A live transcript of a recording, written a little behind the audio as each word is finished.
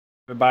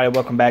Everybody,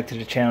 welcome back to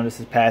the channel. This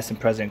is Past and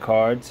Present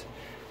Cards,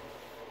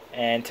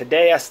 and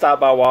today I stopped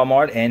by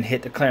Walmart and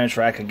hit the clearance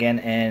rack again,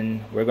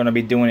 and we're going to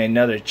be doing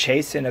another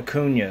Chasing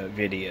Acuna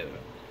video.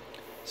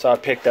 So I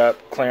picked up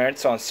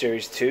clearance on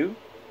Series 2,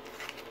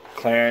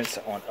 clearance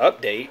on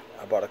Update.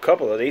 I bought a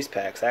couple of these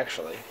packs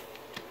actually,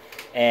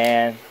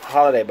 and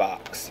holiday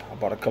box. I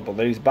bought a couple of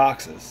these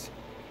boxes.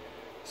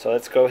 So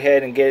let's go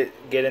ahead and get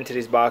into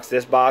these boxes.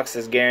 This box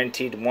is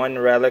guaranteed one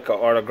relic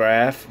or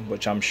autograph,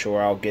 which I'm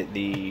sure I'll get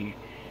the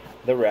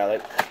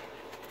relic.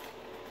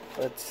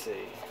 Let's see.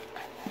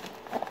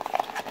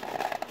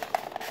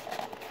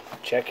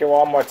 Check your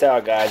Walmarts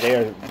out, guys.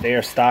 They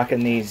are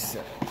stocking these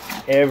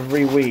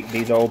every week,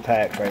 these old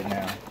packs right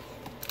now.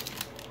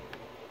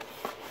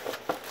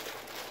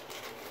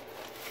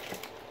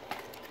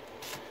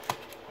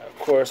 Of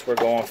course, we're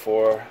going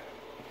for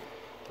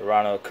the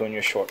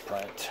Acuna short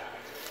print.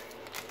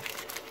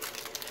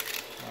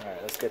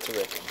 Alright, let's get to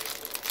ripping.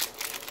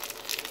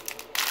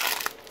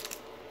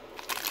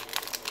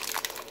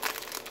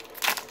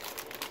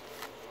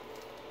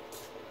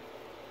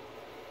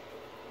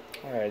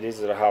 Alright,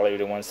 these are the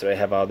Hollywood ones, so they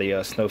have all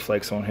the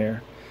snowflakes on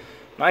here.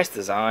 Nice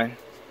design.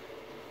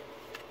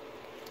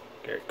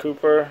 Garrett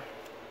Cooper,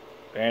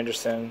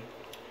 Anderson,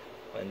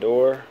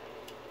 Lindor.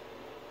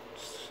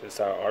 Is this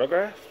our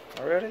autograph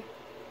already?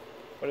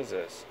 What is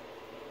this?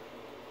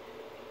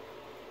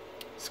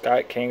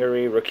 Scott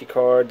Kingery rookie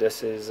card.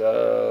 This is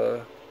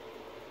I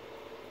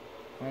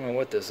don't know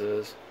what this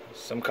is.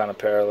 Some kind of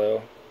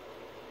parallel.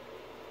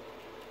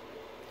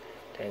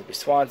 Dansby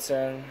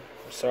Swanson,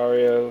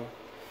 Rosario,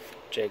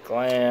 Jake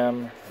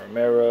Lamb,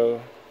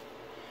 Romero,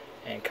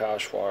 and Kyle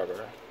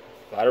Schwarber.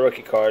 A lot of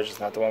rookie cards, just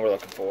not the one we're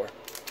looking for.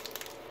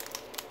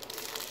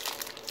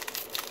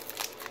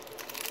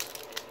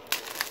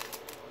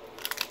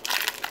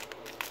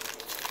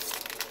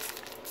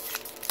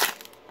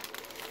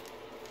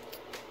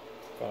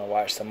 Gonna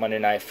watch some Monday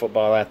Night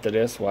Football after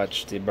this.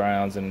 Watch the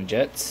Browns and the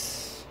Jets.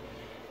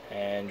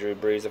 And Drew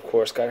Brees, of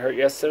course, got hurt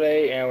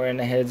yesterday, and we're in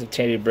the heads of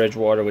Teddy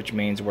Bridgewater, which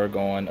means we're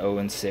going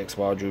 0-6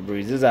 while Drew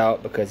Brees is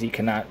out because he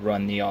cannot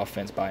run the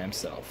offense by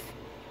himself.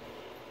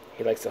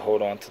 He likes to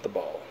hold on to the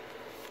ball.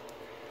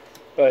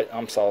 But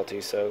I'm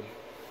salty, so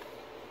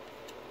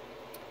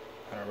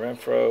Hunter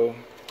Renfrow,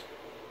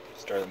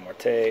 Sterling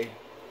Marte,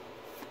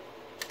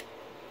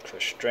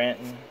 Chris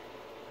Stratton,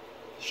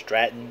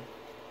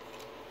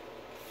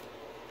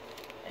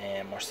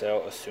 and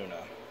Marcel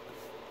Acuna.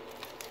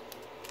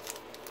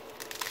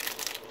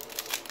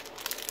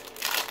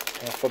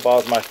 Football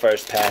is my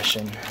first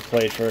passion. I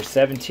played for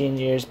 17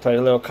 years, played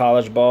a little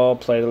college ball,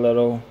 played a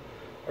little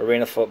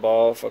arena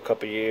football for a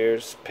couple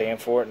years, paying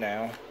for it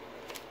now.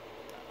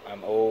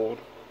 I'm old,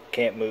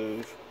 can't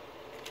move.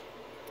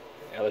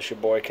 LSU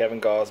boy Kevin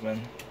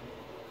Gosman.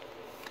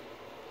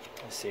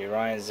 Let's see,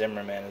 Ryan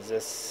Zimmerman. Is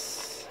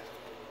this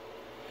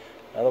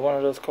another one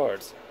of those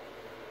cards?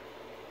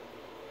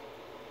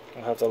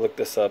 I'll have to look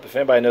this up. If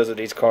anybody knows what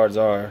these cards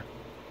are,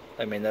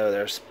 let me know.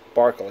 They're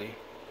sparkly.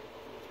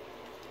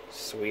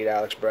 Sweet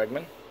Alex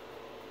Bregman.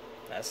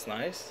 That's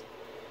nice.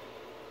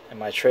 And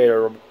my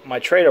trader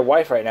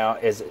wife right now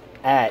is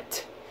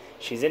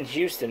she's in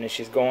Houston, and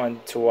she's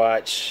going to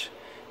watch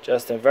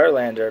Justin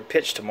Verlander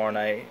pitch tomorrow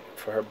night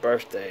for her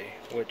birthday,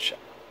 which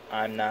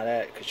I'm not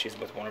at because she's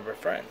with one of her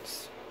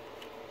friends.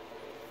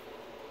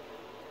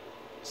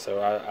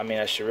 So I mean,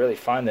 I should really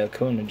find the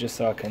Acuna just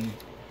so I can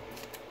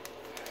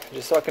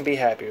be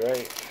happy,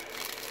 right?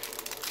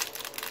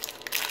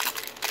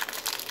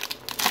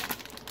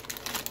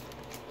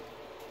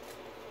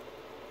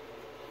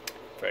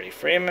 Freddie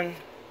Freeman,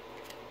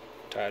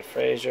 Todd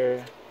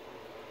Frazier.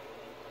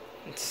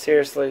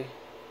 Seriously,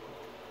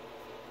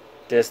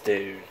 this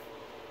dude.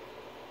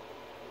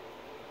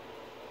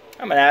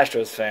 I'm an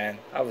Astros fan.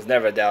 I was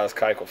never a Dallas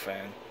Keuchel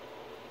fan.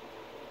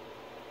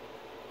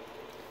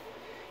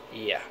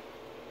 Yeah,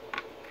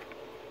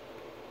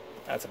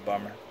 that's a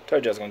bummer.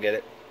 Told you I was gonna get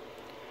it.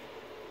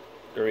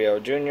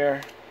 Gurriel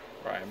Jr.,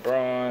 Ryan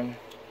Braun,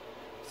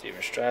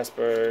 Steven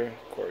Strasburg,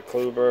 Corey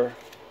Kluber,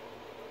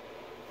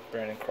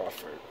 Brandon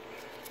Crawford.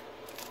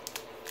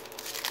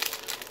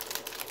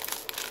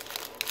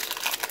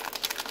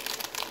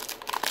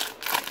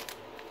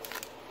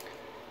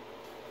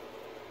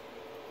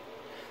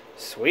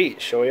 Sweet,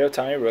 Shohei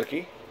Ohtani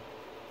rookie.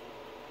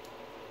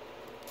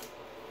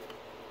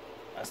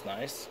 That's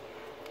nice.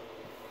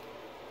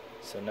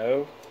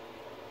 Sano.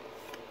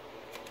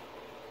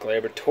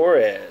 Gleyber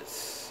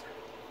Torres.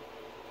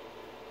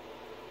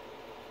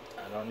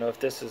 I don't know if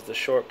this is the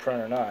short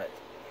print or not.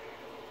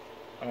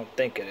 I don't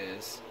think it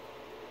is.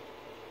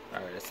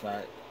 Alright, it's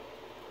not.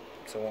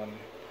 It's a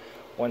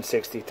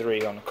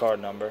 163 on the card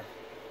number.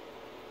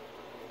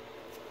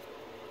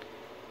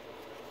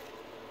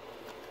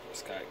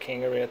 Scott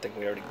Kingery, I think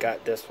we already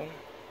got this one.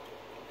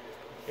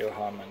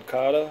 Johan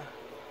Moncada,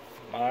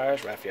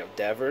 Myers, Rafael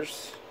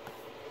Devers,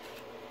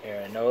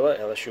 Aaron Nola,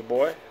 LSU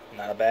boy.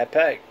 Not a bad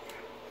pack.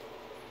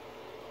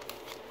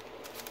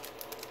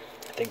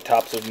 I think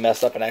Topps would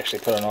mess up and actually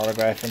put an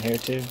autograph in here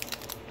too.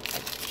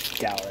 I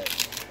doubt it.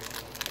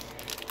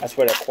 That's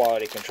where the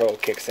quality control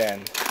kicks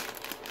in.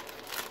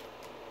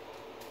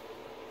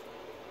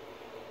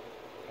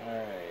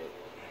 Alright.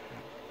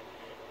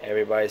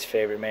 Everybody's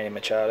favorite Manny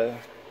Machado.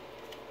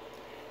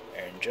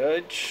 Aaron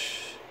Judge.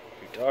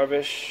 Yu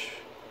Darvish.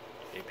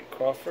 J.P.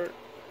 Crawford.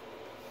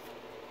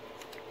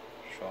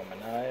 Sean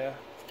Manaea.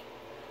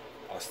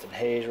 Austin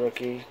Hayes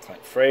rookie.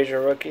 Clint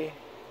Frazier rookie.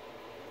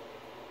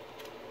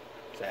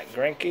 Zach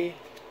Greinke.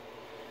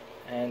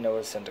 And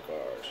Noah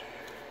Syndergaard.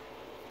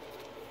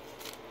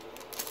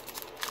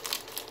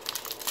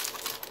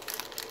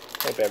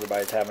 Hope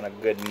everybody's having a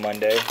good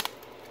Monday.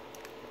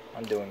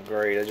 I'm doing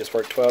great. I just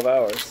worked 12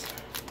 hours.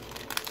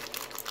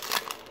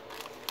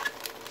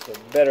 So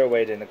a better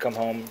way than to come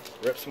home,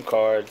 rip some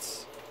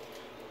cards,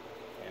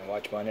 and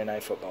watch Monday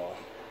Night Football.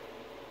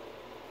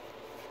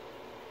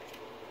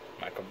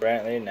 Michael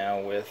Brantley now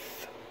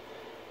with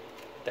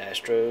the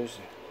Astros.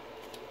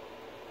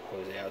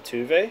 Jose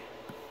Altuve.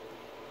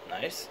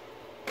 Nice.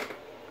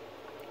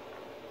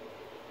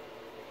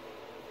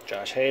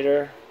 Josh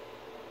Hader.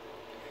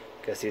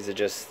 Guess these are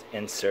just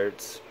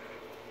inserts.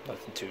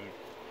 Nothing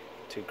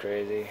too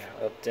crazy.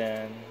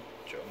 Upton,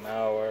 Joe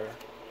Mauer,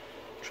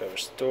 Trevor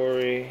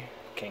Story,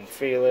 King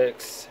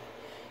Felix,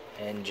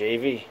 and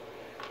JV.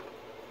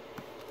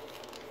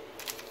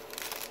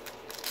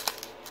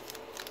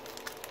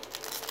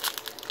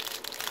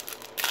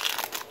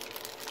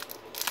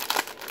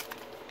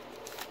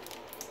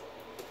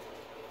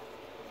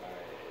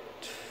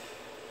 Alright.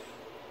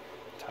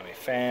 Tommy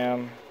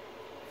Pham,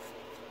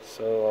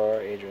 Solar,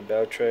 Adrian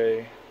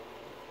Beltre.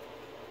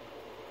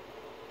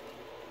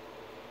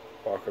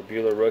 Walker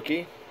Buehler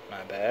rookie,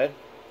 not bad.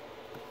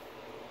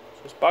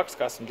 This box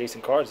got some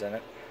decent cards in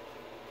it.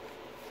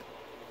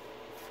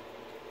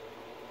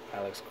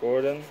 Alex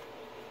Gordon,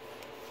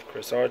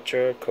 Chris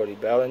Archer, Cody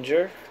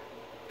Bellinger,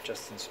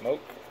 Justin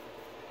Smoke.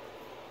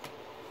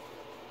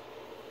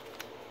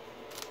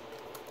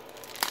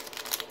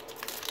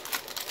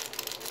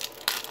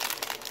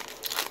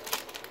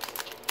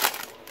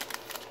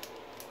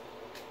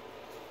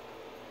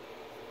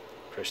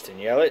 Christian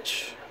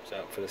Yelich is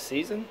out for the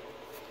season.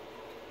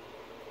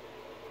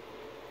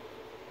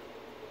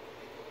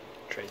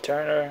 Trey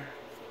Turner,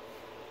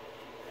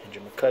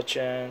 Andrew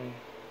McCutchen,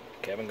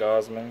 Kevin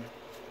Gausman,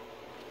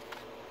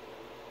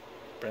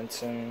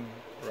 Brinson,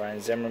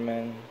 Ryan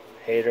Zimmerman,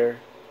 Hader,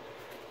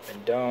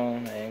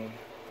 Rendon, and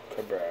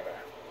Cabrera.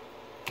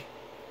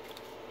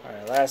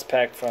 Alright, last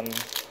pack from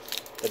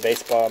the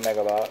baseball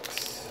mega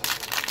box.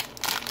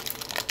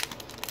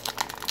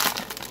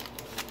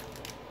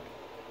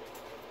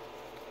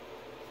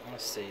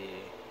 Let's see.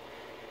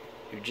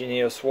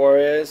 Eugenio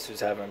Suarez,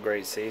 who's having a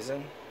great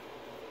season.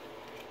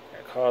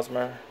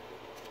 Hosmer,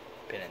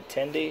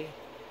 Benintendi,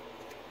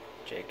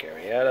 Jake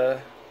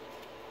Arrieta,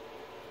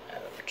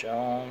 Adam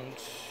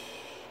Jones.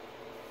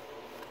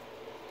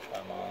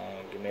 Come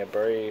on, give me a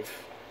Brave.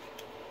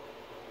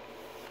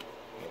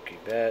 Mookie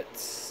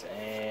Betts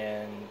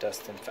and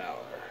Dustin Fowler.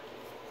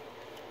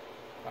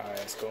 Alright,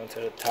 let's go into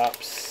the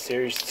Topps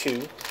Series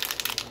 2.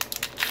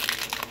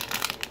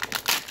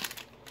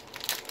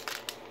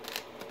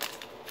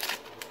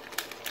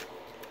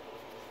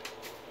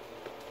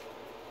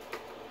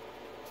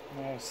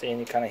 I don't see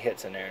any kind of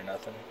hits in there or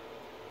nothing.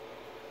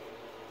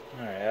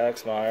 Alright,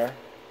 Alex Meyer.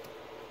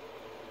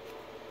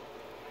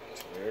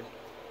 That's weird.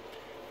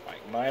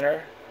 Mike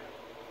Minor.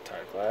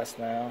 Entire glass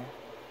now.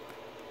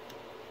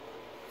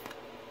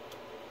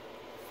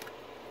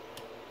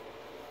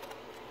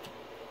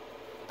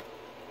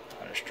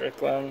 Hunter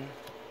Strickland.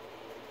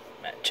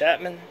 Matt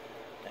Chapman.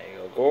 There you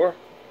go, Gore.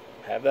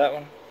 Have that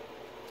one.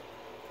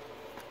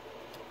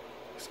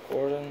 Alex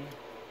Gordon.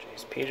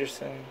 Jace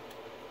Peterson.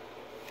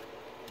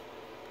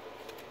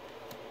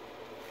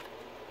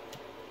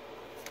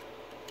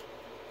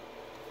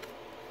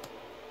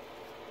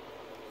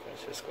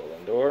 Francisco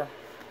Lindor.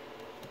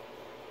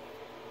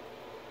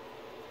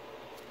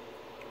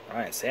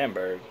 Ryan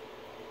Sandberg.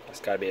 That's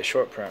got to be a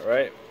short print,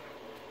 right?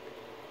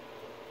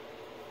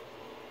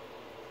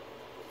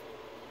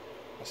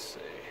 Let's see.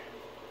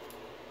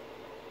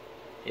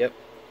 Yep,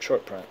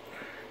 short print.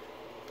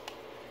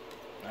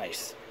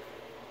 Nice.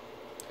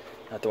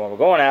 Not the one we're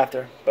going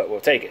after, but we'll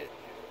take it.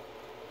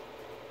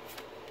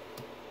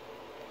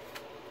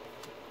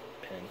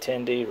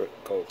 Benintendi,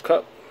 Gold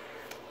Cup.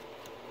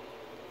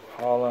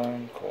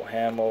 Holland, Cole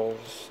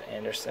Hamels,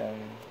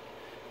 Anderson,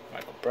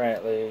 Michael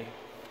Brantley,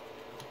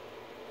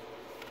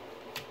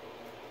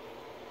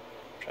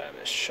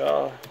 Travis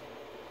Shaw,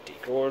 D.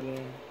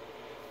 Gordon,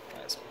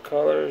 Lance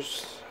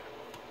McCullers,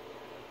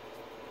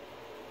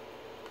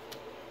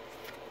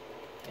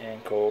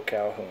 and Cole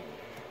Calhoun.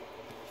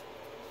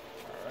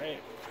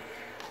 Alright.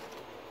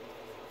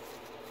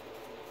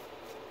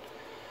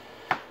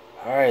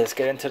 Alright, let's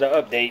get into the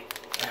update.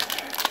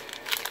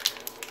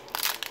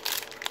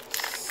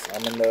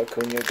 Summon the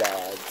Acuna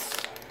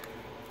gods.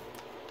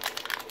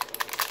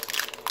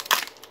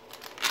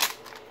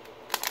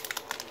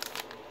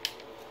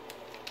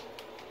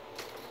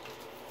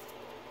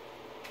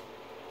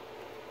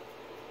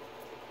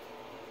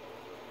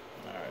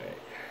 Alright.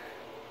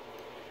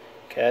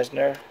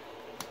 Kasner,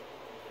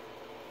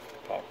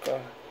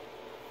 Soroka,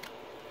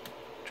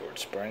 George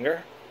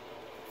Springer,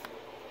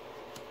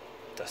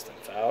 Dustin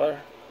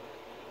Fowler,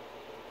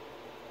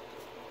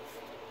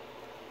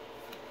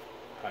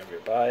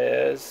 Javier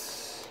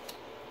Baez,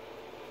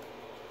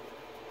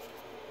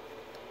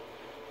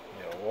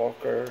 Neil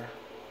Walker,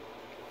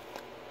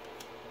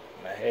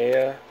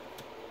 Mejia,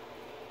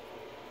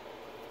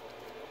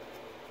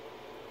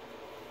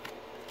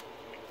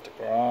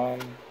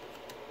 DeGrom,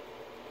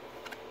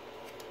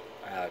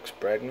 Alex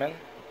Bregman.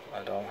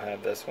 I don't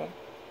have this one.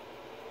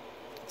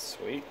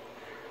 Sweet.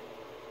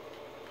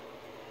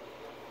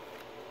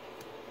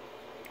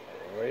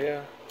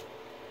 Arroyo,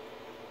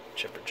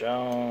 Chipper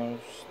Jones,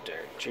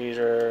 Derek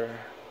Jeter,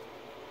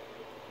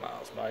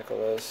 Miles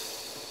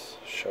Michaelis,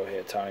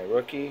 Shohei Ohtani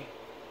rookie,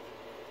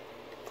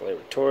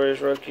 Gleyber Torres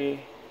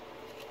rookie,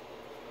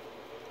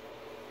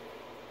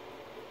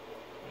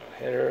 no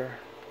hitter.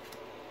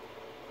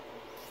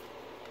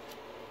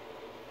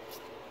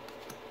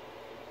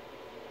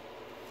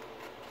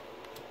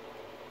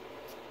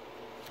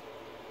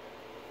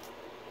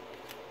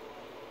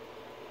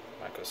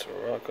 Michael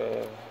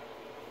Soroka,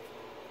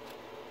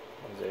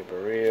 Jose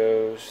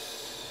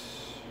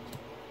Barrios,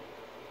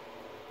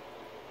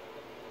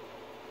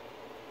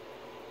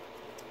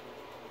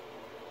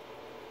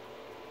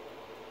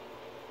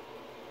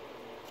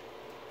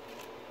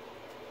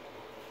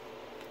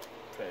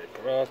 Freddie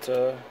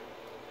Peralta,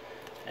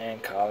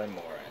 and Colin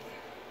Moran.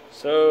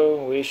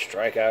 So we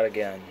strike out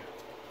again.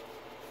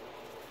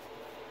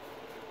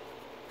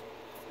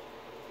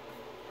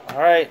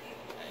 Alright,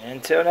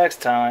 until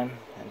next time,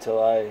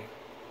 until I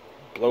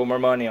blow more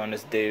money on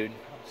this dude.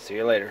 See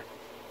you later.